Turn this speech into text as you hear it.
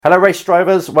Hello race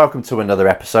drivers, welcome to another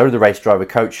episode of the Race Driver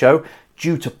Coach Show.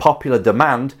 Due to popular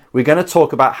demand, we're going to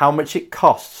talk about how much it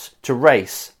costs to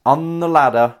race on the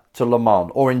ladder to Le Mans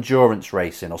or endurance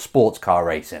racing or sports car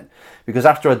racing. Because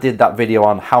after I did that video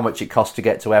on how much it costs to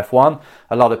get to F1,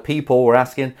 a lot of people were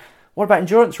asking, what about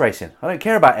endurance racing? I don't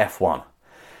care about F1.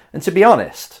 And to be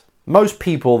honest, most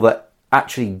people that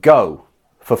actually go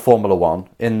for Formula One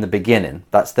in the beginning,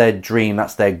 that's their dream,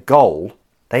 that's their goal,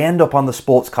 they end up on the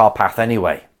sports car path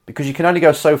anyway. Because you can only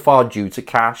go so far due to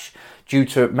cash, due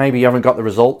to maybe you haven't got the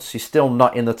results, you're still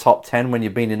not in the top 10 when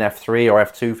you've been in F3 or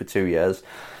F2 for 2 years.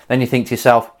 Then you think to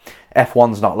yourself,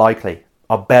 F1's not likely.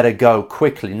 I better go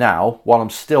quickly now, while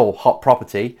I'm still hot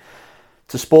property,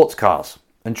 to sports cars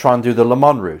and try and do the Le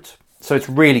Mans route. So it's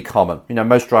really common. You know,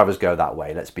 most drivers go that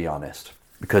way, let's be honest,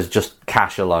 because just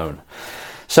cash alone.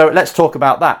 So let's talk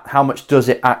about that. How much does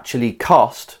it actually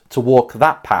cost to walk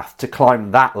that path, to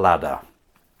climb that ladder?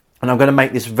 And I'm going to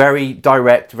make this very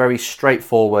direct, very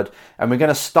straightforward. And we're going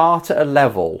to start at a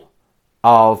level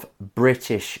of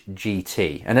British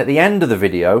GT. And at the end of the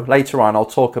video, later on, I'll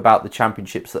talk about the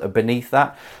championships that are beneath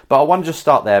that. But I want to just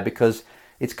start there because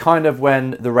it's kind of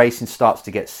when the racing starts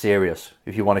to get serious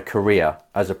if you want a career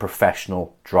as a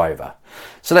professional driver.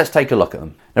 So let's take a look at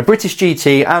them. Now, British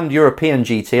GT and European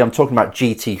GT, I'm talking about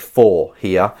GT4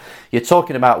 here. You're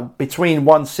talking about between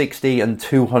 160 and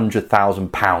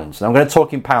 200,000 pounds. Now, I'm going to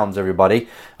talk in pounds, everybody.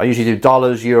 I usually do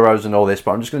dollars, euros, and all this,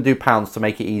 but I'm just going to do pounds to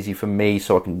make it easy for me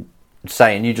so I can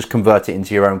say, and you just convert it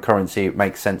into your own currency. It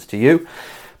makes sense to you.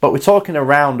 But we're talking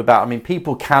around about, I mean,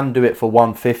 people can do it for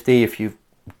 150 if you've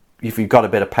got a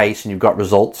bit of pace and you've got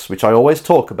results, which I always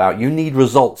talk about. You need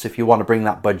results if you want to bring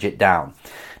that budget down.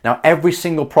 Now, every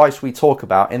single price we talk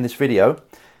about in this video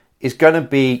is going to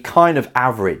be kind of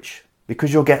average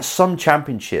because you'll get some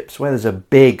championships where there's a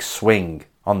big swing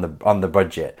on the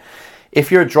budget.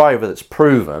 If you're a driver that's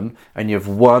proven and you've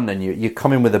won and you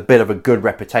come in with a bit of a good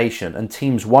reputation and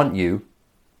teams want you,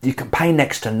 you can pay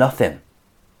next to nothing.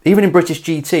 Even in British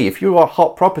GT, if you are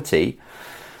hot property,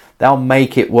 they'll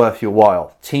make it worth your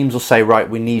while. Teams will say, right,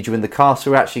 we need you in the car, so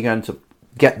we're actually going to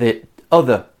get the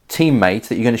other teammate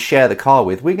that you're going to share the car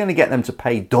with. We're going to get them to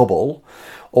pay double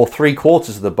or 3/4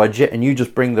 of the budget, and you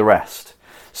just bring the rest.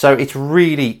 So it's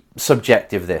really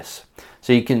subjective, this.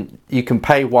 So you can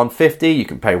pay 150, you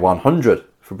can pay 100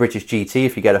 for British GT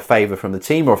if you get a favour from the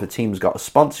team, or if the team's got a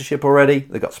sponsorship already,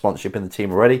 they've got sponsorship in the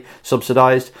team already,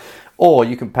 subsidised, or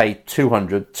you can pay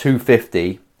 200,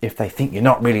 250 if they think you're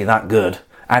not really that good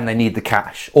and they need the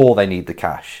cash, or they need the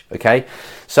cash, okay?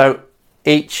 So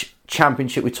each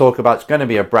championship we talk about is going to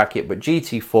be a bracket, but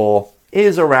GT4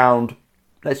 is around,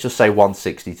 let's just say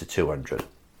 160 to 200.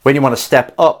 When you want to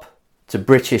step up to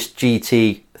British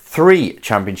GT3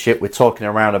 championship, we're talking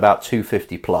around about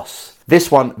 250 plus. This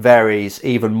one varies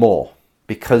even more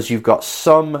because you've got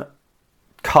some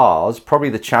cars, probably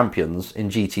the champions in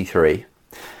GT3,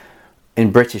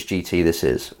 in British GT this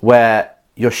is, where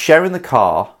you're sharing the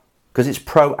car. Because it's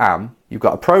pro-am, you've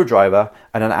got a pro driver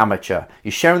and an amateur.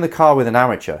 You're sharing the car with an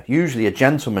amateur, usually a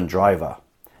gentleman driver.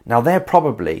 Now they're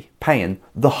probably paying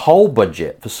the whole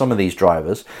budget for some of these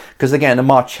drivers because they're getting a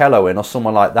Marcello in or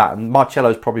someone like that. And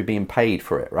Marcello's probably being paid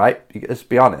for it, right? Let's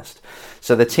be honest.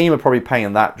 So the team are probably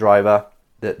paying that driver,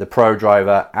 the pro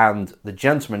driver, and the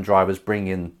gentleman drivers bring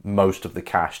in most of the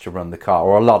cash to run the car,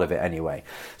 or a lot of it anyway.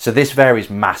 So this varies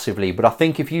massively. But I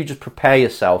think if you just prepare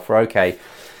yourself for, okay,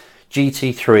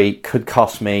 GT3 could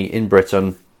cost me in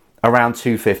Britain around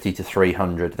 250 to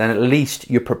 300. Then at least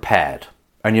you're prepared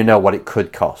and you know what it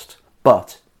could cost.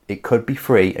 But it could be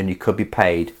free and you could be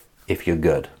paid if you're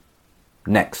good.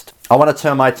 Next, I want to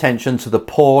turn my attention to the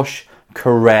Porsche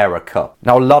Carrera Cup.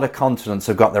 Now, a lot of continents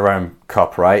have got their own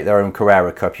cup, right? Their own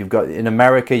Carrera Cup. You've got it in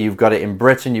America, you've got it in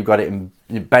Britain, you've got it in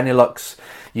Benelux,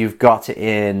 you've got it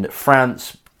in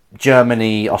France,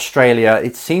 Germany, Australia.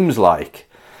 It seems like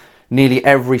nearly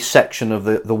every section of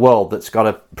the world that's got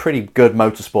a pretty good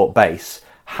motorsport base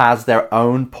has their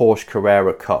own Porsche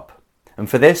Carrera Cup. And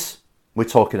for this, we're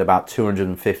talking about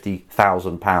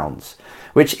 £250,000,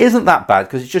 which isn't that bad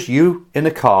because it's just you in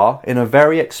a car, in a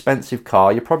very expensive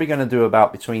car. You're probably going to do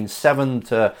about between 7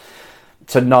 to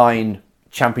 9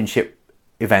 championship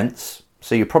events.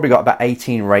 So you've probably got about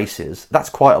 18 races. That's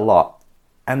quite a lot.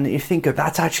 And you think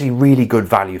that's actually really good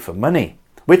value for money.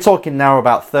 We're talking now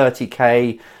about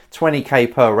 30k,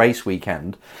 20k per race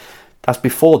weekend. That's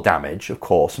before damage, of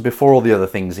course, and before all the other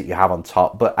things that you have on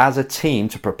top. But as a team,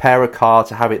 to prepare a car,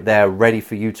 to have it there ready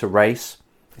for you to race,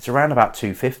 it's around about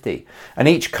 250. And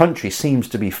each country seems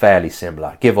to be fairly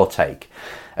similar, give or take.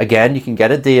 Again, you can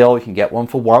get a deal. You can get one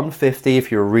for 150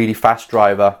 if you're a really fast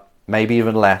driver, maybe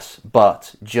even less.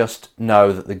 But just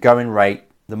know that the going rate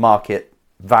the market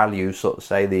value, sort of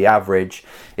say, the average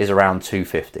is around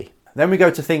 250. Then we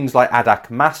go to things like ADAC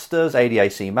Masters,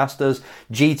 ADAC Masters,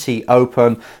 GT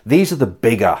Open. These are the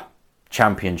bigger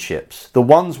championships, the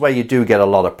ones where you do get a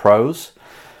lot of pros,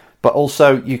 but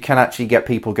also you can actually get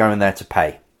people going there to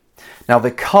pay. Now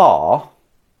the car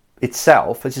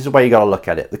itself, this is the way you got to look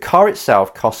at it. The car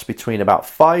itself costs between about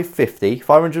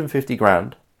 550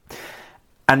 grand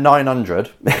and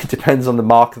 900. It depends on the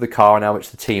mark of the car and how much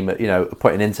the team, are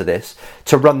putting into this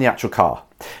to run the actual car.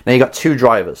 Now you got two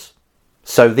drivers.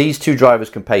 So these two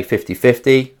drivers can pay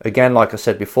 50-50. Again, like I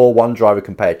said before, one driver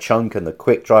can pay a chunk and the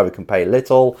quick driver can pay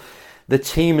little. The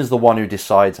team is the one who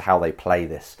decides how they play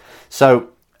this. So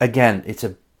again, it's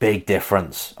a big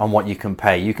difference on what you can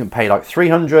pay. You can pay like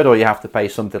 300 or you have to pay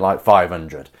something like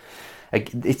 500.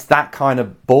 It's that kind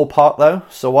of ballpark though.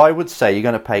 So I would say you're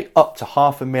going to pay up to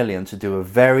 $500,000 to do a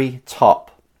very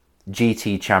top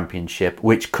GT championship,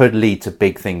 which could lead to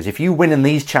big things. If you win in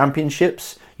these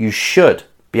championships, you should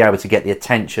be able to get the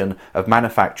attention of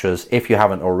manufacturers, if you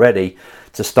haven't already,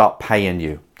 to start paying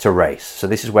you to race. So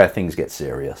this is where things get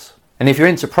serious. And if you're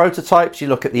into prototypes, you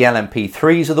look at the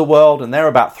LMP3s of the world, and they're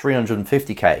about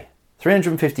 350k.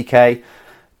 350k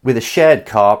with a shared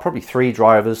car, probably 3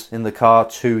 drivers in the car,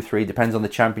 2, 3, depends on the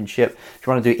championship. If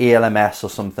you want to do ELMS or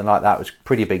something like that, which is a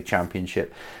pretty big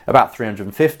championship, about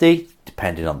 350,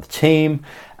 depending on the team.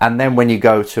 And then when you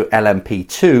go to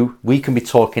LMP2, we can be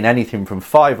talking anything from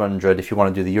 500 if you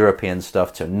want to do the European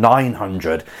stuff to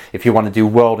 900 if you want to do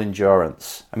world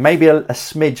endurance. And maybe a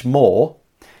smidge more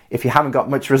if you haven't got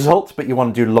much results, but you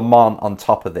want to do Le Mans on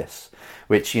top of this,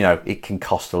 which, it can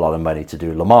cost a lot of money to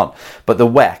do Le Mans. But the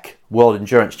WEC, World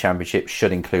Endurance Championship,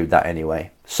 should include that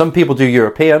anyway. Some people do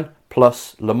European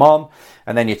plus Le Mans,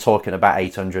 and then you're talking about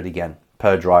 800 again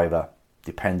per driver,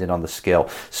 depending on the skill.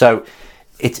 So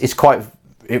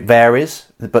it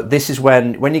varies, but this is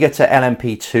when you get to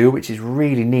LMP2, which is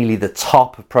really nearly the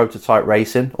top of prototype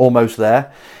racing, almost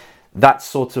there. That's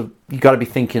sort of, you got to be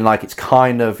thinking like it's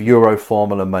kind of Euro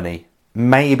Formula money,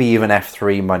 maybe even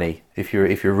F3 money if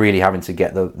you're really having to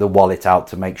get the wallet out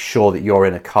to make sure that you're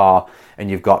in a car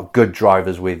and you've got good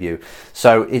drivers with you.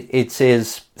 So it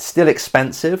is still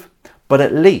expensive, but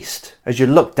at least as you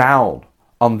look down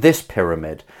on this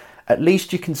pyramid, at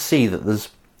least you can see that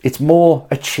it's more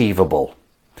achievable.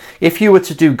 If you were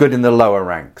to do good in the lower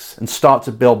ranks and start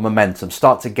to build momentum,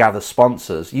 start to gather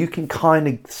sponsors, you can kind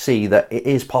of see that it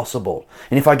is possible.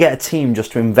 And if I get a team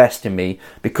just to invest in me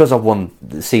because I've won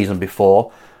the season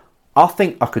before, I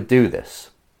think I could do this.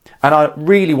 And I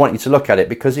really want you to look at it,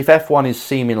 because if F1 is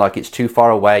seeming like it's too far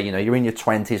away, you're in your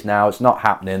 20s now, it's not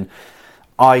happening,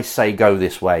 I say go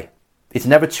this way. It's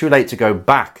never too late to go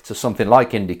back to something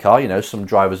like IndyCar. Some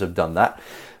drivers have done that.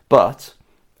 But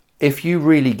if you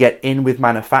really get in with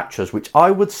manufacturers, which I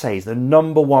would say is the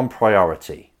number one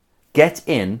priority, get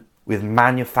in with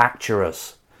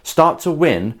manufacturers. Start to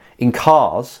win in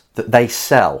cars that they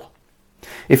sell.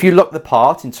 If you look the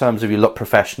part in terms of you look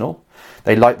professional,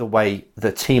 they like the way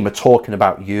the team are talking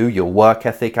about you, your work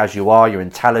ethic as you are, your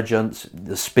intelligence,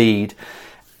 the speed,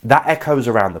 that echoes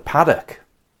around the paddock.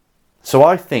 So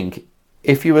I think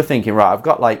if you were thinking, right,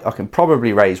 I can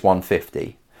probably raise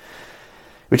 150,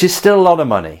 which is still a lot of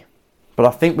money, but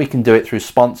I think we can do it through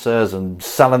sponsors and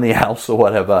selling the house or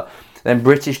whatever. Then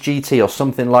British GT or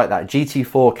something like that,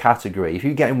 GT4 category. If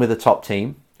you get in with a top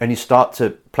team and you start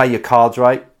to play your cards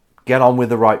right, get on with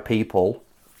the right people,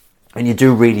 and you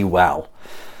do really well,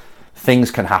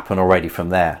 things can happen already from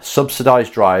there.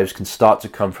 Subsidized drives can start to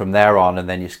come from there on, and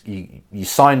then you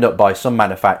signed up by some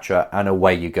manufacturer and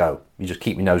away you go. You just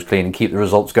keep your nose clean and keep the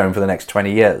results going for the next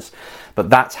 20 years. But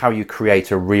that's how you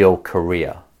create a real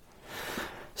career.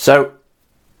 So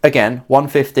again,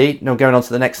 150, going on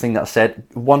to the next thing that I said,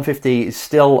 150 is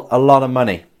still a lot of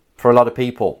money for a lot of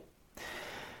people.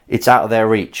 It's out of their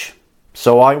reach.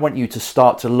 So I want you to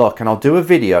start to look, and I'll do a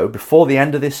video before the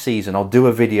end of this season. I'll do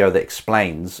a video that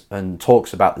explains and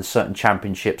talks about the certain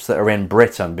championships that are in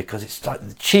Britain, because it's like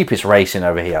the cheapest racing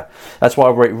over here. That's why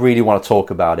I really want to talk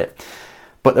about it.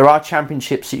 But there are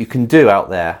championships that you can do out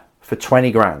there for 20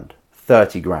 grand,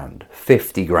 30 grand,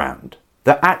 50 grand.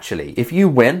 That actually, if you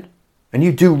win and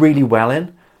you do really well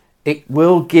in, it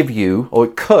will give you, or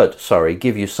it could,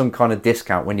 give you some kind of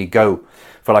discount when you go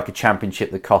for like a championship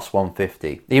that costs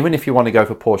 150. Even if you want to go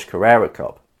for Porsche Carrera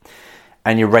Cup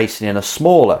and you're racing in a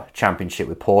smaller championship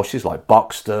with Porsches like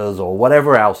Boxsters or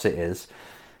whatever else it is,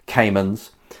 Caymans,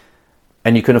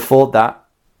 and you can afford that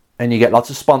and you get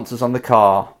lots of sponsors on the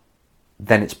car,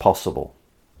 then it's possible.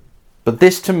 But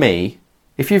this, to me,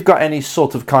 if you've got any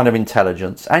sort of kind of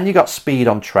intelligence and you got speed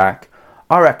on track,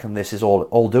 I reckon this is all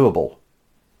doable.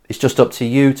 It's just up to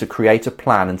you to create a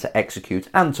plan and to execute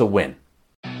and to win.